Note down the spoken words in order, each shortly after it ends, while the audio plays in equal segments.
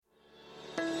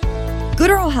Good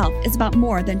oral health is about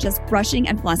more than just brushing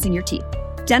and flossing your teeth.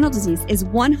 Dental disease is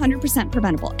 100%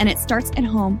 preventable, and it starts at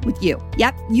home with you.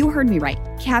 Yep, you heard me right.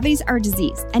 Cavities are a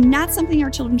disease and not something our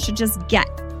children should just get.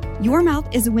 Your mouth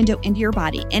is a window into your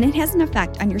body, and it has an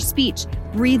effect on your speech,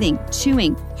 breathing,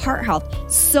 chewing, heart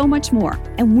health, so much more,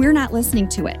 and we're not listening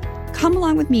to it. Come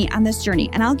along with me on this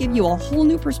journey, and I'll give you a whole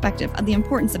new perspective of the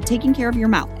importance of taking care of your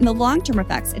mouth and the long-term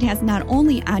effects it has not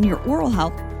only on your oral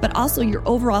health, but also your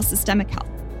overall systemic health.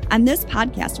 On this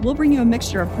podcast, we'll bring you a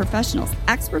mixture of professionals,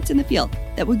 experts in the field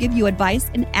that will give you advice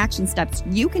and action steps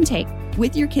you can take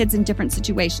with your kids in different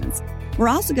situations. We're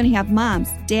also going to have moms,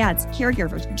 dads,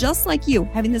 caregivers, just like you,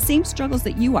 having the same struggles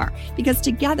that you are, because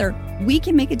together we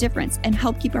can make a difference and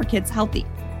help keep our kids healthy.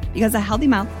 Because a healthy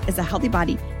mouth is a healthy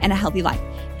body and a healthy life.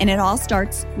 And it all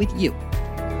starts with you.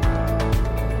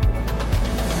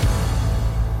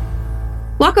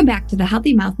 Welcome back to the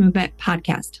Healthy Mouth Movement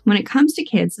podcast. When it comes to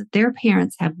kids, their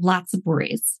parents have lots of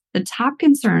worries. The top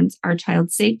concerns are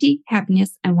child safety,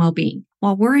 happiness, and well-being.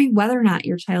 While worrying whether or not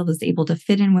your child is able to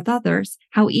fit in with others,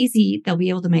 how easy they'll be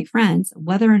able to make friends,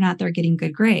 whether or not they're getting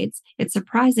good grades, it's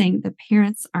surprising the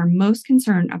parents are most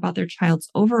concerned about their child's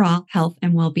overall health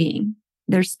and well-being.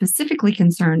 They're specifically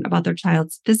concerned about their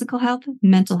child's physical health,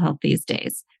 mental health these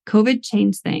days. COVID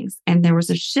changed things, and there was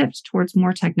a shift towards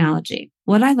more technology.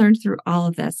 What I learned through all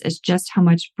of this is just how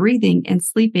much breathing and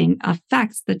sleeping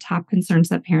affects the top concerns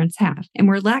that parents have, and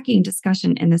we're lacking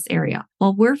discussion in this area.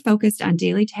 While we're focused on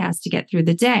daily tasks to get through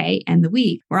the day and the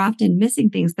week, we're often missing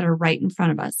things that are right in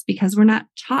front of us because we're not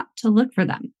taught to look for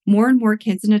them. More and more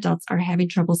kids and adults are having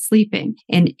trouble sleeping,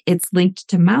 and it's linked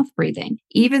to mouth breathing.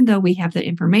 Even though we have the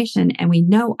information and we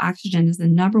know oxygen is the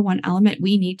number one element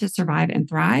we need to survive and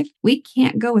thrive, we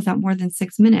can't go without more than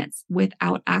 6 minutes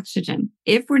without oxygen.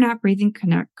 If we're not breathing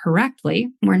correctly,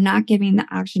 we're not giving the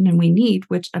oxygen we need,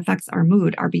 which affects our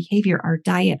mood, our behavior, our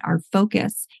diet, our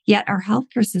focus. Yet our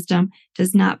healthcare system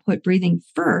does not put breathing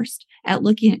first at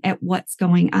looking at what's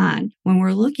going on when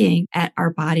we're looking at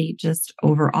our body just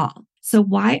overall. So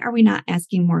why are we not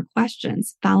asking more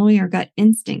questions, following our gut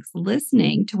instincts,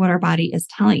 listening to what our body is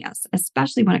telling us,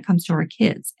 especially when it comes to our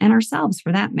kids and ourselves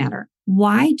for that matter?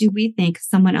 Why do we think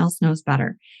someone else knows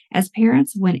better? As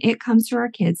parents, when it comes to our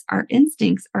kids, our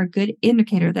instincts are a good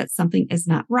indicator that something is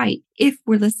not right if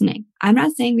we're listening. I'm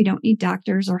not saying we don't need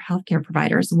doctors or healthcare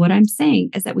providers. What I'm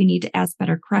saying is that we need to ask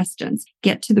better questions,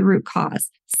 get to the root cause,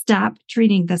 stop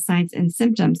treating the signs and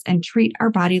symptoms, and treat our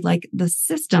body like the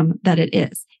system that it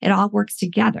is. It all works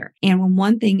together. And when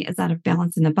one thing is out of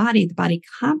balance in the body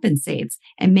compensates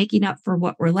and making up for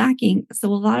what we're lacking. So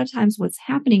a lot of times what's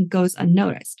happening goes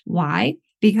unnoticed. Why?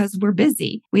 Because we're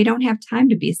busy. We don't have time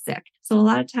to be sick. So a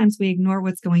lot of times we ignore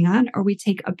what's going on, or we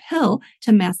take a pill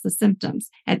to mask the symptoms.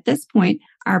 At this point,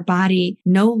 our body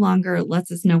no longer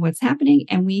lets us know what's happening,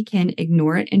 and we can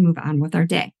ignore it and move on with our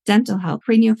day. Dental health,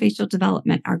 craniofacial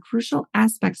development are crucial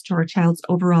aspects to our child's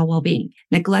overall well-being.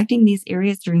 Neglecting these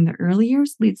areas during the early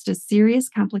years leads to serious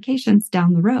complications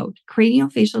down the road.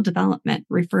 Craniofacial development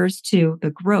refers to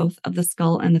the growth of the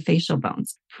skull and the facial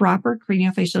bones. Proper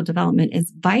craniofacial development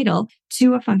is vital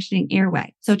to a functioning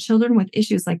airway. So children with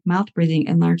issues like mouth breathing,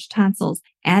 enlarged tonsils,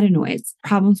 adenoids,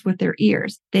 problems with their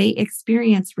ears, they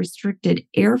experience restricted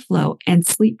airflow and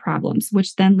sleep problems,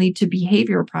 which then lead to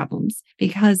behavioral problems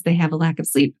because they have a lack of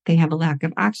sleep, they have a lack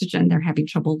of oxygen, they're having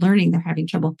trouble learning, they're having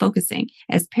trouble focusing.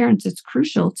 As parents, it's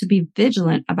crucial to be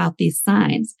vigilant about these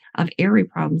signs of airway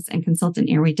problems and consult an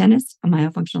airway dentist, a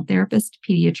myofunctional therapist,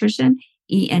 pediatrician,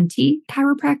 ENT,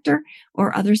 chiropractor,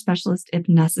 or other specialist if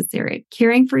necessary.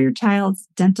 Caring for your child's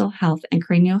dental health and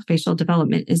craniofacial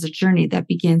development is a journey that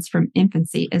begins from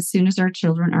infancy as soon as our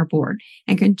children are born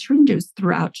and continues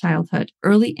throughout childhood.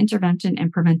 Early intervention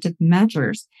and preventive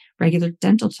measures, regular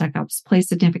dental checkups, play a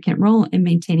significant role in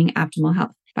maintaining optimal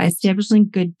health. By establishing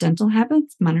good dental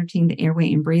habits, monitoring the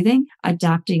airway and breathing,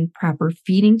 adopting proper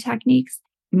feeding techniques,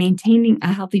 maintaining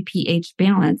a healthy pH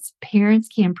balance, parents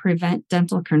can prevent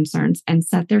dental concerns and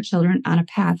set their children on a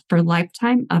path for a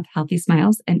lifetime of healthy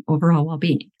smiles and overall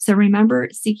well-being. So remember,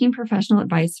 seeking professional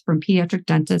advice from pediatric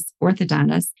dentists,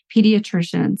 orthodontists,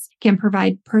 pediatricians can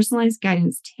provide personalized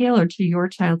guidance tailored to your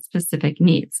child's specific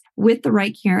needs. With the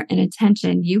right care and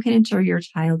attention, you can ensure your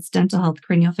child's dental health,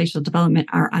 craniofacial development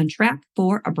are on track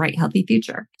for a bright, healthy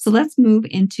future. So let's move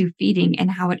into feeding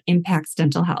and how it impacts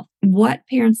dental health. What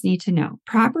parents need to know.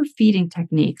 Proper feeding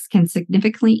techniques can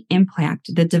significantly impact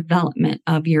the development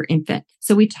of your infant.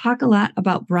 So we talk a lot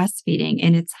about breastfeeding,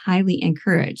 and it's highly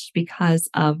encouraged because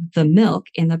of the milk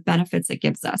and the benefits it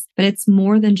gives us. But it's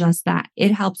more than just that.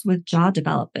 It helps with jaw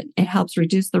development. It helps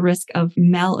reduce the risk of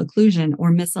malocclusion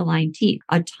or misaligned teeth,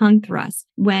 a tongue tongue thrust.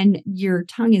 When your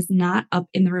tongue is not up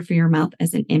in the roof of your mouth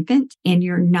as an infant and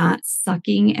you're not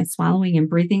sucking and swallowing and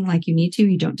breathing like you need to,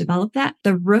 you don't develop that.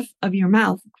 The roof of your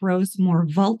mouth grows more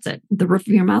vaulted. The roof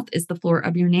of your mouth is the floor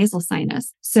of your nasal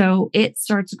sinus. So it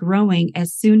starts growing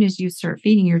as soon as you start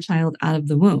feeding your child out of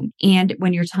the womb. And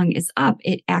when your tongue is up,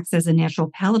 it acts as a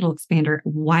natural palatal expander,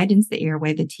 widens the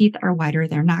airway. The teeth are wider.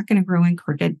 They're not going to grow in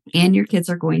crooked, and your kids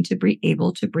are going to be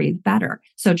able to breathe better.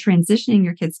 So transitioning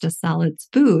your kids to solid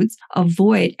foods,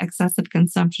 avoid excessive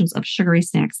consumptions of sugary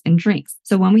snacks and drinks.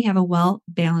 So when we have a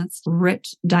well-balanced,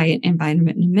 rich diet in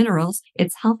vitamin and minerals,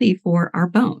 it's healthy for our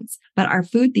bones. But our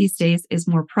food these days is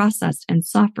more processed and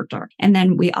softer. And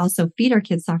then we also feed our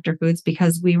kids softer foods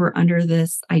because we were under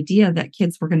this idea that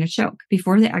kids were going to choke.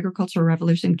 Before the agricultural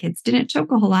revolution, kids didn't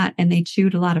choke a whole lot and they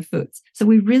chewed a lot of foods. So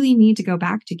we really need to go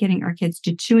back to getting our kids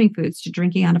to chewing foods, to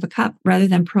drinking out of a cup, rather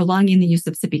than prolonging the use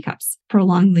of sippy cups,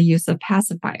 prolong the use of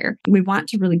pacifier. We want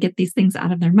to really get these things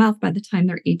out of their mouth by the time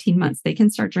they're 18 months. They can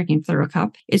start drinking through a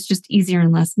cup. It's just easier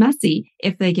and less messy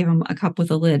if they give them a cup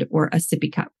with a lid or a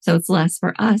sippy cup. So it's less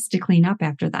for us to clean up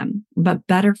after them, but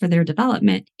better for their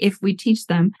development if we teach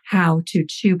them how to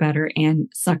chew better and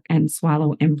suck and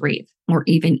swallow and breathe, or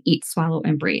even eat, swallow,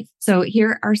 and breathe. So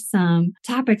here are some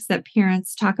topics that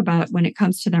parents talk about when it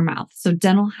comes to their mouth. So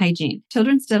dental hygiene.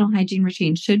 Children's dental hygiene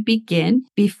routine should begin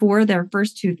before their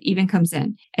first tooth even comes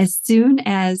in. As soon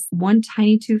as one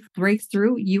tiny tooth breaks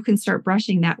through, you can start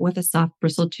brushing that with a soft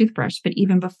bristled toothbrush. But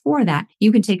even before that,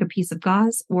 you can take a piece of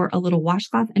gauze or a little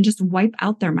washcloth and just wipe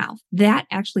out their mouth. That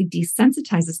actually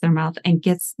desensitizes their mouth and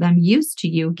gets them used to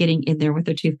you getting in there with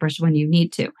a toothbrush when you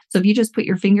need to. So if you just put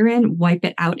your finger in, wipe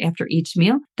it out after each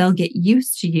meal, they'll get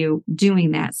used to you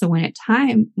doing that. So when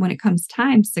it comes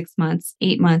time, 6 months,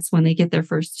 8 months, when they get their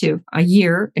first tooth, a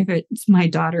year, if it's my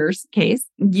daughter's case,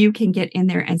 you can get in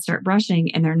there and start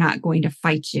brushing and they're not going to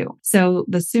fight you. So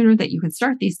the sooner that you can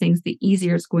start these things, the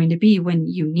easier it's going to be when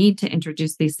you need to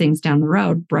introduce these things down the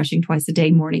road, brushing twice a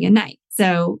day, morning and night.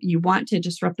 So you want to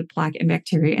disrupt the plaque and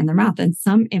bacteria in their mouth. And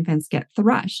some infants get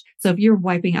thrush. So if you're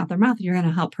wiping out their mouth, you're going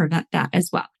to help prevent that as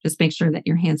well. Just make sure that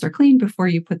your hands are clean before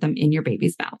you put them in your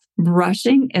baby's mouth.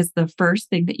 Brushing is the first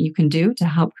thing that you can do to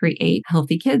help create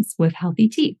healthy kids with healthy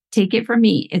teeth. Take it from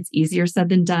me. It's easier said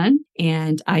than done.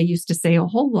 And I used to say a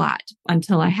whole lot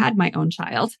until I had my own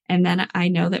child. And then I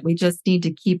know that we just need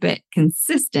to keep it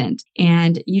consistent,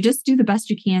 and you just do the best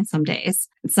you can some days.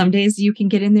 Some days you can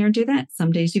get in there and do that.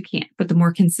 Some days you can't. But the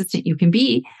more consistent you can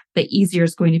be, the easier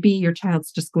it's going to be. Your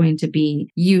child's just going to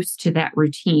be used to that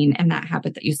routine and that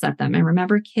habit that you set them. And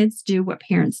remember, kids do what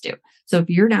parents do. So if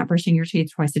you're not brushing your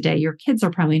teeth twice a day, your kids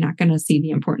are probably not going to see the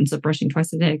importance of brushing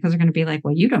twice a day because they're going to be like,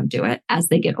 well, you don't do it as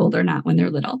they get older, not when they're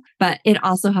little. But it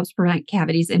also helps prevent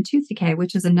cavities and tooth decay,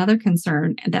 which is another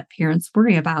concern that parents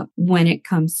worry about when it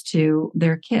comes to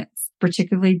their kids,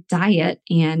 particularly diet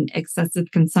and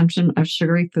excessive consumption of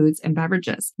sugary foods and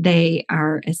beverages. They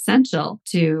are essential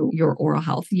to your oral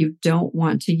health. You don't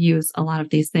want to use a lot of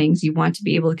these things. You want to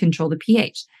be able to control the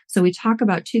pH. So we talk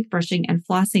about toothbrushing and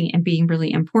flossing and being really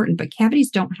important, but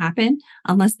cavities don't happen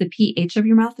unless the pH of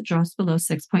your mouth drops below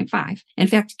 6.5. In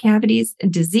fact, cavities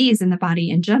and disease in the body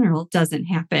in general doesn't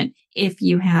happen if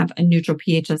you have a neutral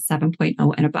pH of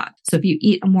 7.0 and above. So if you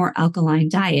eat a more alkaline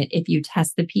diet, if you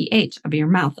test the pH of your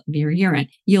mouth, of your urine,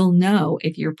 you'll know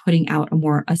if you're putting out a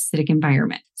more acidic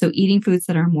environment. So eating foods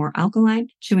that are more alkaline,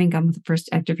 chewing gum with the first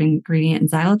active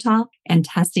ingredient xylitol, and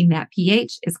testing that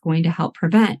pH is going to help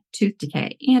prevent tooth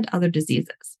decay and other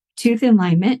diseases. Tooth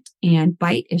alignment and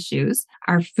bite issues,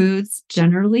 our foods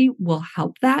generally will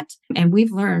help that. And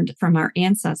we've learned from our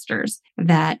ancestors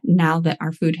that now that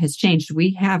our food has changed,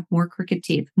 we have more crooked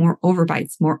teeth, more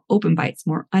overbites, more open bites,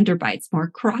 more underbites,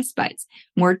 more cross bites,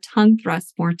 more tongue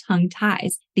thrusts, more tongue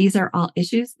ties. These are all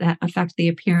issues that affect the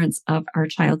appearance of our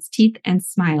child's teeth and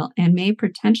smile and may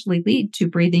potentially lead to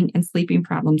breathing and sleeping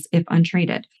problems if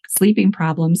untreated. Sleeping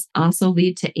problems also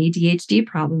lead to ADHD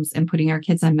problems and putting our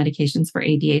kids on medications for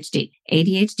ADHD.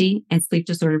 ADHD and sleep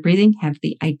disordered breathing have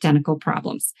the identical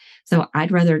problems. So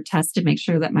I'd rather test to make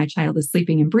sure that my child is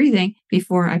sleeping and breathing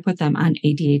before I put them on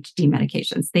ADHD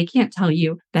medications. They can't tell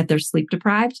you that they're sleep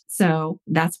deprived. So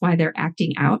that's why they're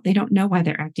acting out. They don't know why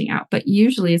they're acting out, but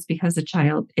usually it's because the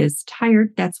child is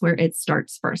tired. That's where it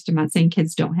starts first. I'm not saying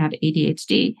kids don't have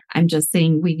ADHD. I'm just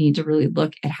saying we need to really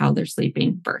look at how they're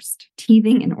sleeping first.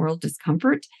 Teething and oral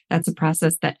discomfort. That's a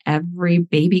process that every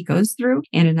baby goes through,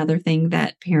 and another thing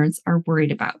that parents are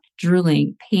worried about.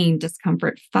 Drooling, pain,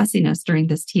 discomfort, fussiness during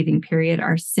this teething period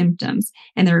are symptoms,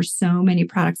 and there are so many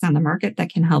products on the market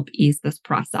that can help ease this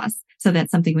process. So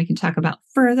that's something we can talk about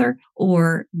further,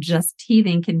 or just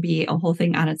teething can be a whole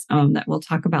thing on its own that we'll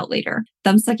talk about later.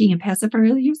 Thumb sucking and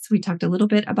pacifier use. We talked a little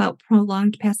bit about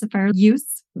prolonged pacifier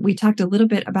use. We talked a little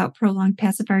bit about prolonged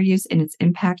pacifier use and its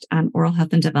impact on oral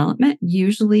health and development.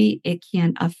 Usually it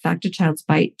can affect a child's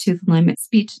bite, tooth alignment,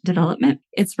 speech development.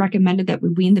 It's recommended that we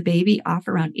wean the baby off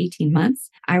around 18 months.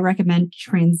 I recommend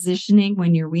transitioning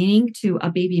when you're weaning to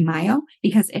a baby Myo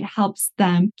because it helps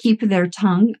them keep their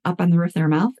tongue up on the roof of their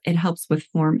mouth. It helps with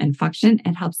form and function.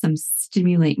 It helps them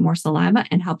stimulate more saliva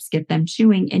and helps get them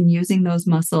chewing and using those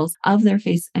muscles of their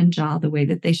face and jaw the way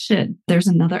that they should. There's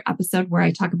another episode where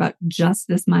I talk about just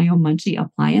this Myo Munchie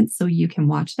appliance, so you can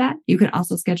watch that. You can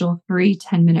also schedule a free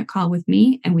 10-minute call with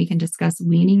me, and we can discuss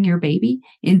weaning your baby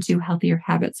into healthier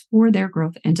habits for their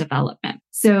growth and development.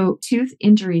 So tooth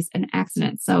injuries and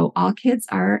accidents. So all kids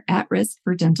are at risk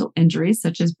for dental injuries,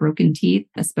 such as broken teeth,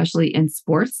 especially in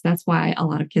sports. That's why a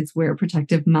lot of kids wear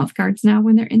protective mouth guards now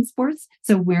when they're in sports.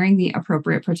 So wearing the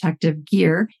appropriate protective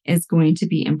gear is going to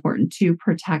be important to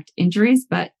protect injuries,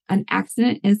 but an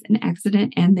accident is an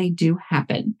accident and they do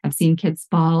happen. I've seen kids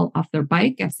fall off their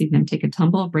bike. I've seen them take a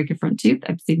tumble, break a front tooth.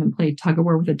 I've seen them play tug of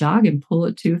war with a dog and pull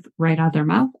a tooth right out of their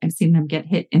mouth. I've seen them get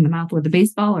hit in the mouth with a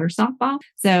baseball or softball.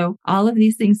 So all of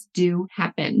these things do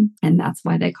happen. And that's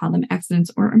why they call them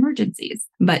accidents or emergencies.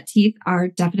 But teeth are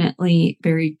definitely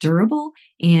very durable.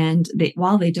 And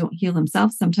while they don't heal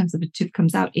themselves, sometimes if a tooth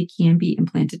comes out, it can be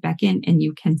implanted back in and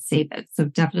you can save it. So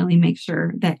definitely make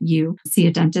sure that you see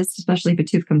a dentist, especially if a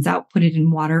tooth comes out, put it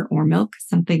in water or milk,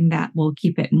 something that will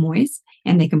keep it moist,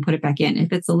 and they can put it back in.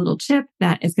 If it's a little chip,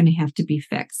 that is going to have to be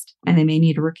fixed. And they may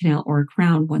need a root canal or a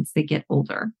crown once they get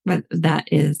older. But that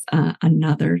is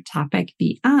another topic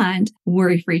beyond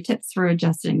worry-free tips for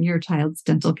adjusting your child's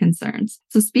dental concerns.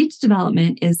 So speech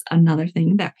development is another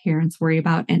thing that parents worry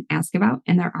about and ask about.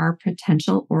 And there are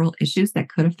potential oral issues that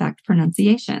could affect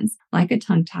pronunciations, like a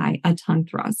tongue tie, a tongue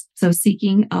thrust. So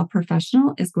seeking a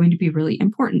professional is going to be really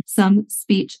important. Some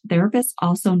speech therapists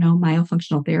also know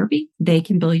myofunctional therapy. They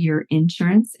can bill your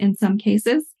insurance in some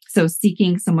cases. So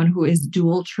seeking someone who is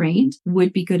dual trained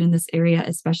would be good in this area,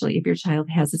 especially if your child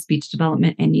has a speech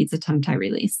development and needs a tongue tie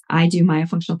release. I do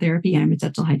myofunctional therapy. I'm a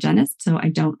dental hygienist, so I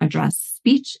don't address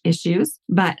speech issues,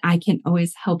 but I can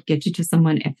always help get you to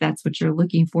someone if that's what you're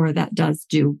looking for that does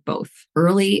do both.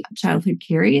 Early childhood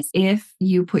caries, if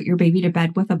you put your baby to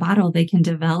bed with a bottle, they can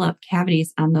develop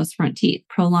cavities on those front teeth.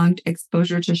 Prolonged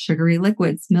exposure to sugary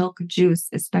liquids, milk, juice,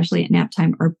 especially at nap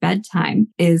time or bedtime,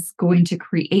 is going to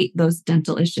create those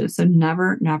dental issues. So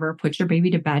never put your baby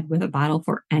to bed with a bottle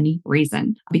for any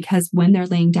reason, because when they're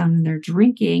laying down and they're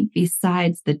drinking,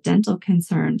 besides the dental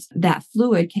concerns, that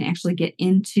fluid can actually get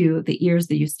into the ears,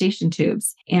 the eustachian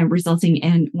tubes, and resulting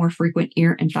in more frequent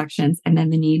ear infections and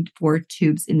then the need for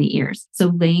tubes in the ears.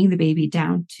 So laying the baby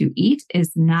down to eat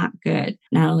is not good,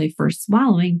 not only for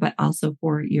swallowing, but also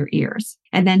for your ears.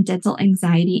 And then dental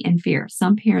anxiety and fear.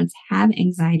 Some parents have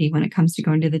anxiety when it comes to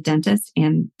going to the dentist,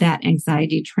 and that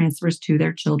anxiety transfers to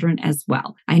their children as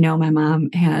well. I know my mom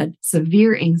had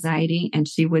severe anxiety and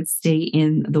she would stay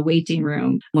in the waiting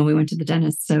room when we went to the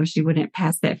dentist so she wouldn't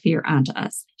pass that fear on to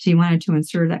us. She wanted to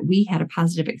ensure that we had a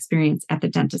positive experience at the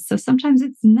dentist. So sometimes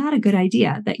it's not a good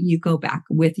idea that you go back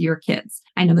with your kids.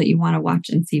 I know that you want to watch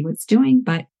and see what's doing,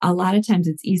 but a lot of times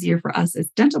it's easier for us as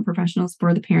dental professionals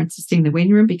for the parents to stay in the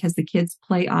waiting room because the kids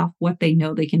play off what they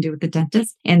know they can do with the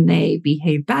dentist and they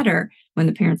behave better when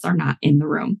the parents are not in the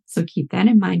room. So keep that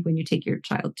in mind when you take your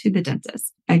child to the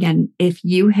dentist. Again, if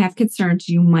you have concerns,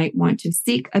 you might want to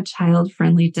seek a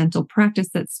child-friendly dental practice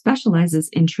that specializes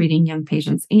in treating young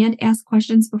patients and ask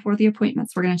questions before the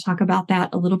appointments. We're going to talk about that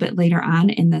a little bit later on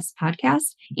in this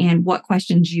podcast and what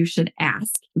questions you should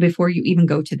ask before you even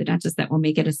go to the dentist that will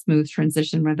make it a smooth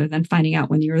transition rather than finding out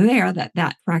when you're there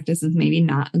that practice is maybe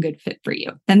not a good fit for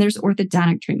you. Then there's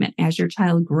orthodontic treatment. As your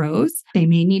child grows, they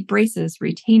may need braces,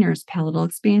 retainers, palatal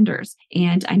expanders.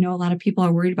 And I know a lot of people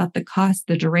are worried about the cost,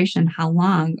 the duration, how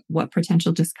long, what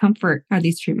potential discomfort are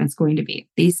these treatments going to be.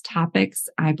 These topics,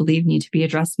 I believe, need to be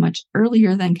addressed much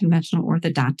earlier than conventional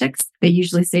orthodontics. They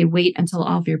usually say wait until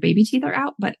all of your baby teeth are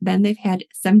out, but then they've had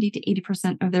 70 to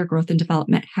 80% of their growth and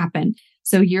development happen.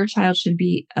 So your child should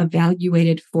be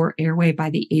evaluated for airway by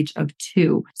the age of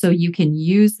 2. So you can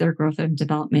use their growth and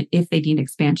development if they need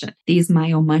expansion. These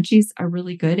MyoMunchies are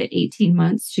really good at 18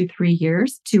 months to 3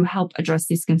 years to help address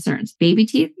these concerns. Baby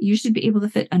teeth, you should be able to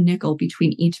fit a nickel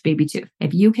between each baby tooth.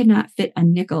 If you cannot fit a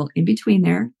nickel in between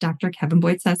there, Dr. Kevin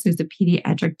Boyd says, who's a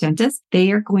pediatric dentist,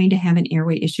 they are going to have an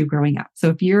airway issue growing up. So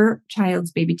if your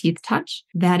child's baby teeth touch,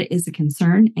 that is a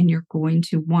concern, and you're going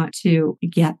to want to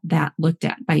get that looked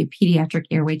at by a pediatric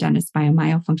airway dentist, by a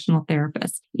myofunctional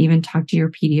therapist. Even talk to your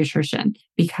pediatrician,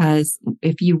 because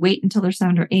if you wait until they're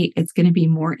 7 or 8, it's going to be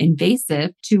more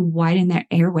invasive to widen that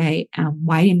airway,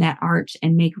 widen that arch,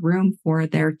 and make room for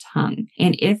their tongue.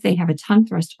 And if they have a tongue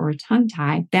thrust or a tongue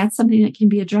tie, that's something that can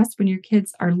be addressed when your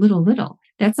kids are little.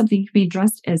 That's something that can be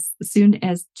addressed as soon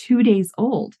as 2 days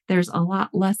old. There's a lot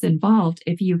less involved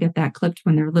if you get that clipped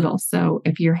when they're little. So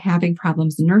if you're having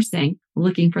problems nursing,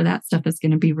 looking for that stuff is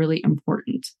going to be really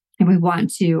important. And we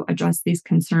want to address these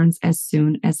concerns as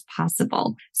soon as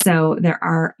possible. So there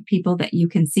are people that you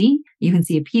can see. You can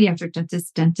see a pediatric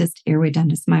dentist, airway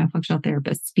dentist, myofunctional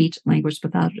therapist, speech language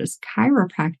pathologist,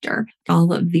 chiropractor.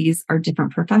 All of these are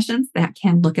different professions that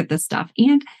can look at this stuff.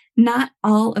 And not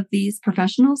all of these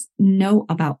professionals know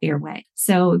about airway.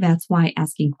 So that's why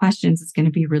asking questions is going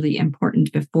to be really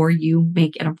important before you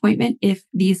make an appointment if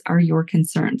these are your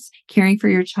concerns. Caring for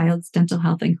your child's dental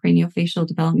health and craniofacial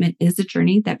development is a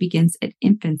journey that begins at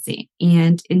infancy.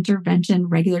 And intervention,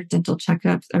 regular dental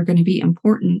checkups are going to be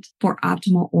important for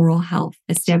optimal oral health.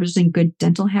 Establishing good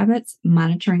dental habits,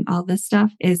 monitoring all this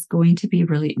stuff is going to be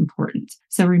really important.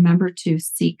 So remember to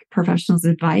seek professionals'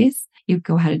 advice. You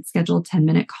go ahead and schedule a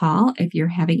 10-minute call if you're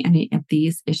having any of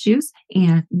these issues.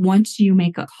 And once you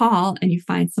make a call and you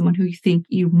find someone who you think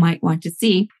you might want to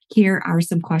see, here are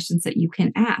some questions that you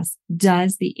can ask.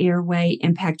 Does the airway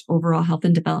impact overall health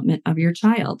and development of your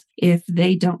child? If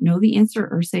they don't know the answer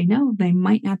or say no, they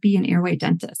might not be an airway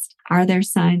dentist. Are there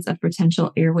signs of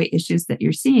potential airway issues that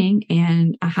you're seeing,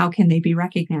 and how can they be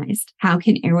recognized? How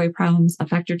can airway problems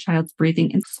affect your child's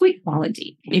breathing and sleep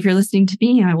quality? If you're listening to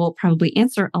me, I will probably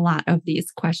answer a lot of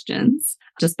these questions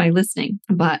just by listening.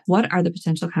 But what are the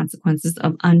potential consequences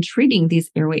of untreating these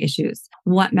airway issues?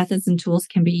 What methods and tools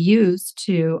can be used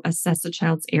to assess a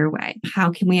child's airway?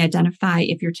 How can we identify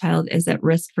if your child is at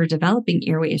risk for developing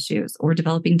airway issues or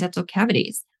developing dental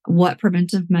cavities? What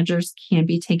preventive measures can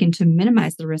be taken to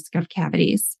minimize the risk of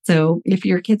cavities? So if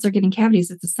your kids are getting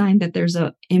cavities, it's a sign that there's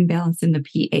an imbalance in the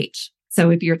pH. So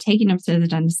if you're taking them to the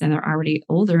dentist and they're already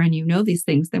older and you know these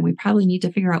things, then we probably need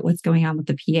to figure out what's going on with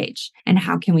the pH and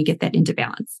how can we get that into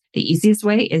balance. The easiest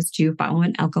way is to follow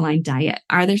an alkaline diet.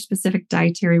 Are there specific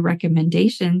dietary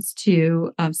recommendations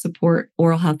to support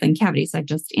oral health and cavities? I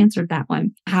just answered that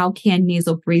one. How can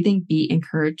nasal breathing be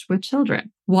encouraged with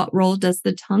children? What role does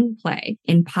the tongue play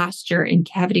in posture and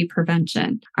cavity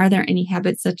prevention? Are there any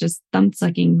habits such as thumb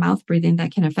sucking, mouth breathing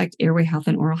that can affect airway health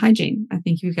and oral hygiene? I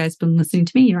think you guys have been listening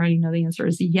to me. You already know the answer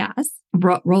is yes.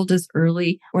 What role does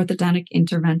early orthodontic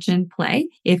intervention play?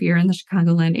 If you're in the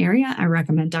Chicagoland area, I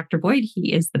recommend Dr. Boyd.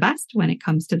 He is the best when it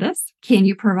comes to this. Can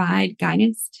you provide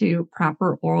guidance to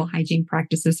proper oral hygiene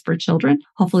practices for children?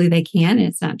 Hopefully they can.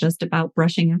 It's not just about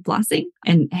brushing and flossing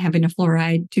and having a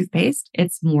fluoride toothpaste.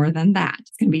 It's more than that.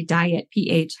 It's going to be diet,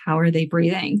 pH, how are they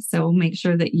breathing? So make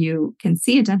sure that you can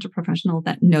see a dental professional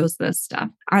that knows this stuff.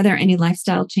 Are there any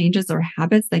lifestyle changes or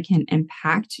habits that can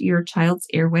impact your child's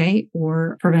airway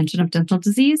or prevention of dental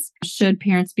disease? Should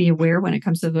parents be aware when it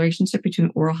comes to the relationship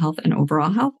between oral health and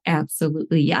overall health?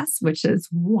 Absolutely yes, which is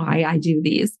why I do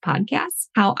these podcasts.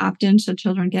 How often should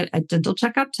children get a dental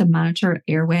checkup to monitor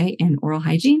airway and oral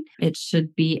hygiene? It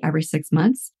should be every 6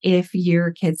 months. If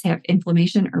your kids have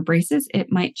inflammation or braces, it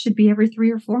should be every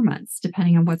 3 or 4 months,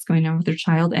 depending on what's going on with their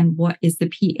child and what is the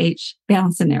pH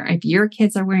balance in there. If your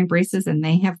kids are wearing braces and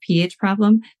they have pH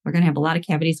problem, they're going to have a lot of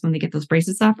cavities when they get those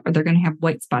braces off, or they're going to have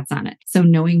white spots on it. So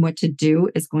knowing what to do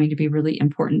is going to be really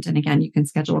important. And again, you can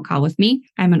schedule a call with me.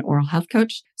 I'm an oral health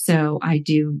coach, so I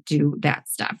do that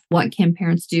stuff. What can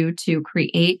parents do to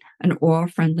create an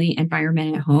oral-friendly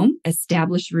environment at home?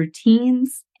 Establish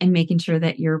routines and making sure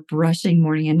that you're brushing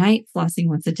morning and night, flossing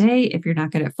once a day. If you're not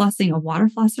good at flossing, a water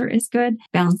flosser is good.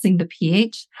 Balancing the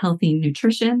pH, healthy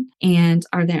nutrition. And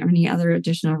are there any other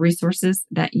additional resources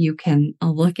that you can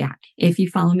look at? If you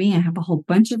follow me, I have a whole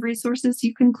bunch of resources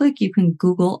you can click. You can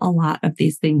Google a lot of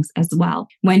these things as well.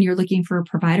 When you're looking for a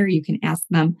provider, you can ask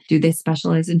them, do they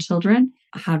specialize in children?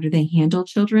 How do they handle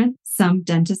children? Some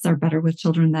dentists are better with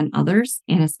children than others,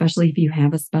 and especially if you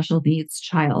have a special needs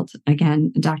child.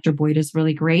 Again, Dr. Boyd is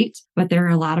really great, but there are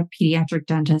a lot of pediatric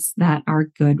dentists that are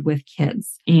good with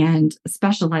kids and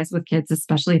specialize with kids,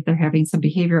 especially if they're having some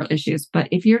behavioral issues. But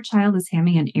if your child is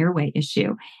having an airway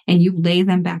issue and you lay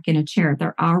them back in a chair,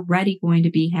 they're already going to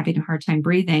be having a hard time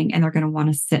breathing and they're going to want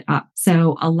to sit up.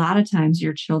 So a lot of times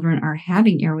your children are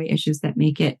having airway issues that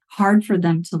make it hard for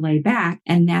them to lay back,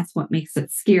 and that's what makes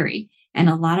it scary. And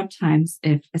a lot of times,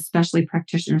 if especially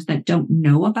practitioners that don't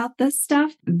know about this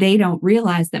stuff, they don't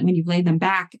realize that when you lay them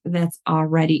back, that's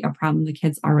already a problem. The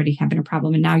kid's already having a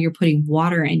problem. And now you're putting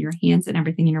water in your hands and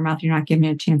everything in your mouth. You're not giving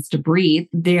it a chance to breathe.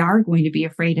 They are going to be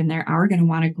afraid and they are going to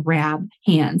want to grab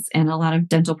hands. And a lot of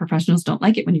dental professionals don't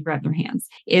like it when you grab their hands.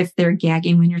 If they're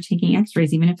gagging when you're taking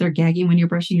x-rays, even if they're gagging when you're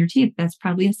brushing your teeth, that's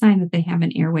probably a sign that they have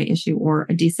an airway issue or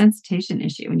a desensitization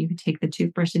issue. And you can take the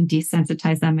toothbrush and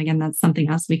desensitize them. Again, that's something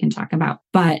else we can talk about.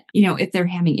 But, if they're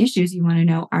having issues, you want to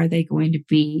know, are they going to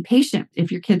be patient?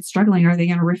 If your kid's struggling, are they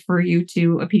going to refer you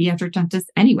to a pediatric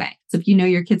dentist anyway? So if you know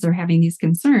your kids are having these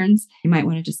concerns, you might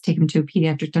want to just take them to a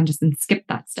pediatric dentist and skip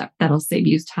that step. That'll save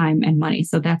you time and money.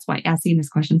 So that's why asking these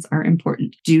questions are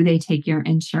important. Do they take your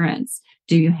insurance?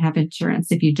 Do you have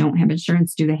insurance? If you don't have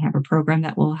insurance, do they have a program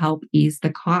that will help ease the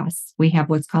costs? We have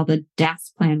what's called a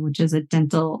DAS plan, which is a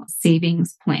dental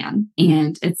savings plan.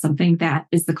 And it's something that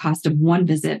is the cost of one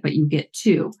visit, but you get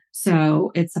two.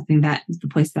 So it's something that the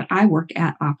place that I work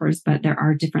at offers, but there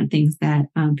are different things that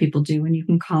people do. And you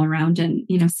can call around and,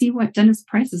 see what dentist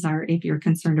prices are if you're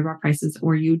concerned about prices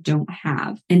or you don't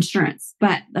have insurance.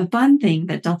 But the fun thing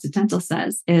that Delta Dental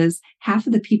says is half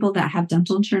of the people that have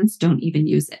dental insurance don't even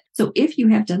use it. So if you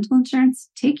have dental insurance,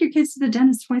 take your kids to the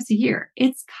dentist twice a year.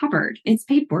 It's covered. It's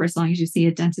paid for as long as you see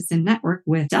a dentist in network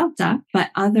with Delta,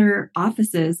 but other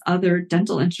offices, other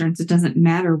dental insurance, it doesn't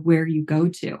matter where you go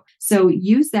to. So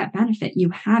use that benefit.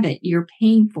 You have it. You're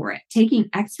paying for it. Taking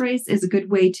x-rays is a good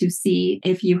way to see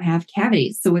if you have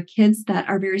cavities. So with kids that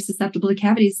are very susceptible to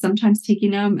cavities, sometimes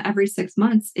taking them every 6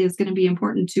 months is going to be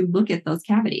important to look at those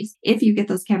cavities. If you get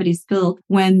those cavities filled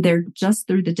when they're just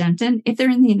through the dentin, if they're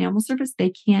in the enamel surface,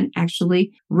 they can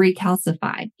actually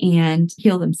recalcify and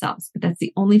heal themselves. But that's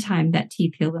the only time that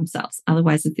teeth heal themselves.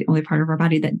 Otherwise, it's the only part of our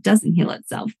body that doesn't heal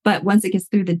itself. But once it gets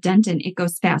through the dentin, it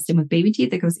goes fast. And with baby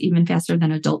teeth, it goes even faster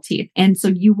than adult teeth. And so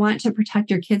you want to protect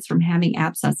your kids from having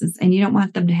abscesses, and you don't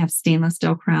want them to have stainless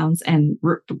steel crowns and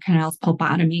root canals,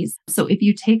 pulpotomies. So if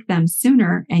you take them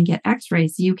sooner and get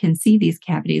x-rays, you can see these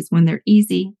cavities when they're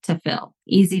easy to fill.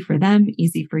 Easy for them,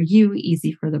 easy for you,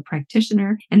 easy for the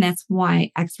practitioner. And that's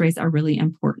why x-rays are really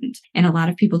important. And a lot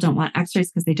of people don't want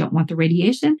x-rays because they don't want the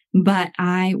radiation. But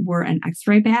I wore an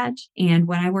x-ray badge. And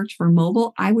when I worked for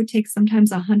mobile, I would take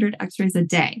sometimes 100 x-rays a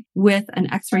day with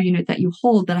an x-ray unit that you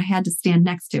hold that I had to stand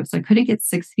next to. So I couldn't get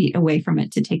 6 feet away from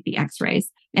it to take the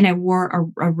x-rays. And I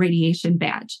wore a radiation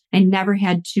badge. I never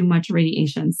had too much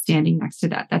radiation standing next to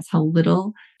that. That's how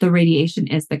little the radiation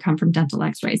is that come from dental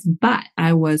x-rays. But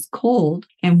I was cold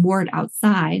and wore it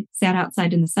outside, sat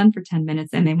outside in the sun for 10 minutes,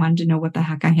 and they wanted to know what the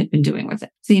heck I had been doing with it.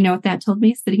 So you know what that told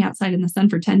me? Sitting outside in the sun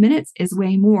for 10 minutes is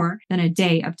way more than a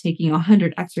day of taking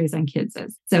 100 x-rays on kids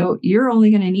is. So you're only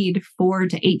going to need 4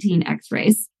 to 18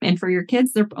 x-rays. And for your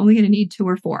kids, they're only going to need 2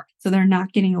 or 4. So they're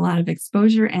not getting a lot of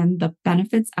exposure, and the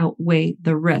benefits outweigh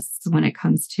the risks when it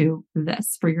comes to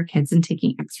this for your kids and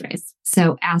taking x-rays.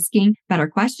 So asking better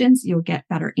questions, you'll get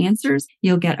better answers.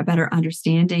 You'll get a better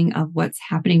understanding of what's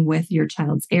happening with your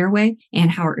child's airway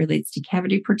and how it relates to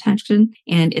cavity protection.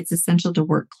 And it's essential to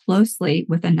work closely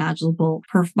with a knowledgeable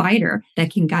provider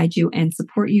that can guide you and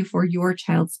support you for your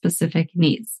child's specific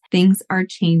needs. Things are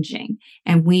changing,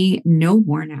 and we know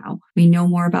more now. We know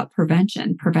more about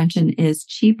prevention. Prevention is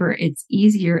cheaper. It's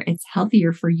easier. It's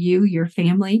healthier for you, your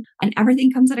family, and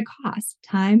everything comes at a cost: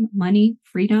 time, money,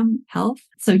 freedom, health.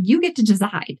 So you get to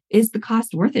decide, is the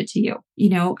cost worth it to you?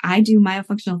 I do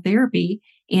myofunctional therapy,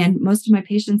 and most of my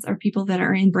patients are people that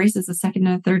are in braces a second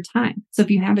and a third time. So if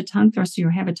you have a tongue thruster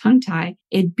or have a tongue tie,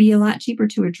 it'd be a lot cheaper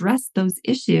to address those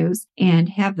issues and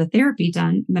have the therapy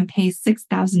done than pay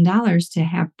 $6,000 to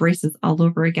have braces all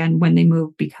over again when they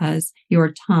move because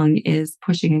your tongue is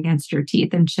pushing against your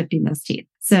teeth and shifting those teeth.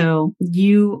 So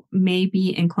you may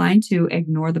be inclined to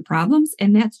ignore the problems,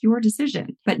 and that's your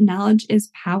decision. But knowledge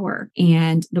is power.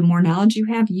 And the more knowledge you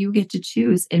have, you get to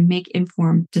choose and make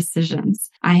informed decisions.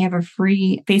 I have a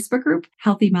free Facebook group,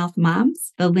 Healthy Mouth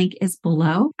Moms. The link is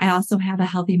below. I also have a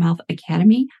Healthy Mouth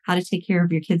Academy, how to take care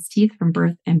of your kids' teeth from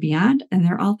birth and beyond. And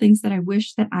they're all things that I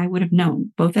wish that I would have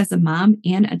known, both as a mom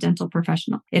and a dental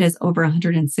professional. It has over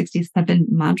 167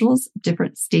 modules,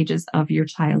 different stages of your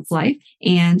child's life.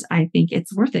 And I think it's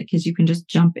it's worth it because you can just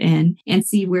jump in and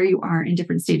see where you are in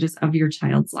different stages of your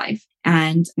child's life.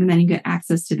 And then you get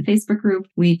access to the Facebook group.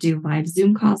 We do live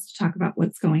Zoom calls to talk about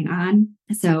what's going on.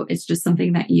 So it's just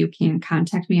something that you can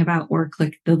contact me about or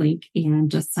click the link and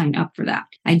just sign up for that.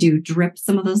 I do drip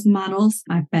some of those models.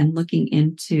 I've been looking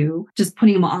into just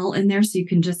putting them all in there so you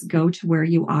can just go to where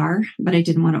you are, but I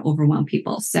didn't want to overwhelm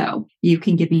people. So you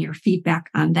can give me your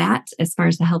feedback on that as far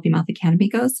as the Healthy Mouth Academy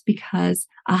goes, because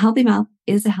a healthy mouth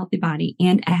is a healthy body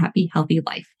and a happy, healthy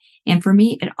life. And for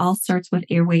me, it all starts with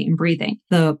airway and breathing.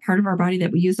 The part of our body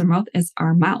that we use our mouth is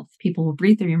our mouth. People will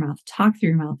breathe through your mouth, talk through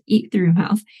your mouth, eat through your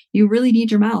mouth. You really need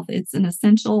your mouth. It's an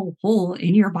essential hole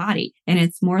in your body. And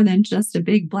it's more than just a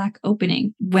big black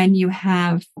opening. When you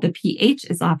have the pH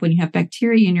is off, when you have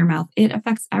bacteria in your mouth, it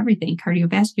affects everything.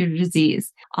 Cardiovascular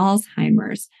disease,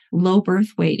 Alzheimer's, low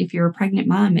birth weight. If you're a pregnant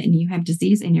mom and you have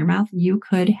disease in your mouth, you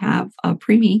could have a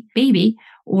preemie baby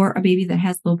or a baby that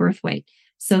has low birth weight.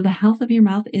 So the health of your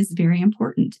mouth is very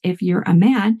important. If you're a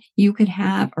man, you could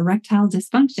have erectile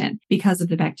dysfunction because of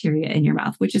the bacteria in your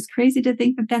mouth, which is crazy to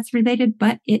think that that's related,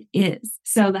 but it is.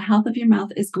 So the health of your mouth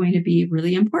is going to be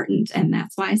really important. And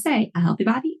that's why I say a healthy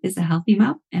body is a healthy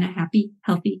mouth and a happy,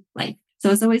 healthy life. So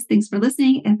as always, thanks for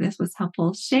listening. If this was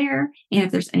helpful, share. And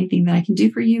if there's anything that I can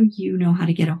do for you, you know how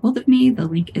to get a hold of me. The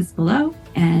link is below.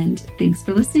 And thanks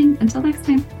for listening. Until next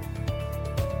time.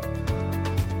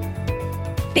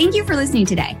 Thank you for listening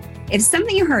today. If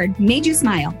something you heard made you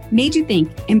smile, made you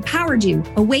think, empowered you,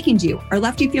 awakened you, or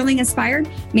left you feeling inspired,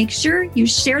 make sure you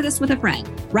share this with a friend.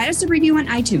 Write us a review on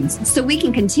iTunes so we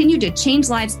can continue to change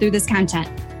lives through this content.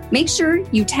 Make sure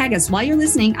you tag us while you're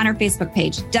listening on our Facebook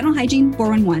page, Dental Hygiene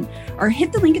 411, or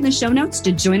hit the link in the show notes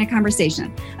to join a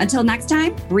conversation. Until next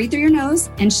time, breathe through your nose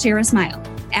and share a smile.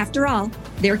 After all,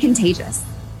 they're contagious.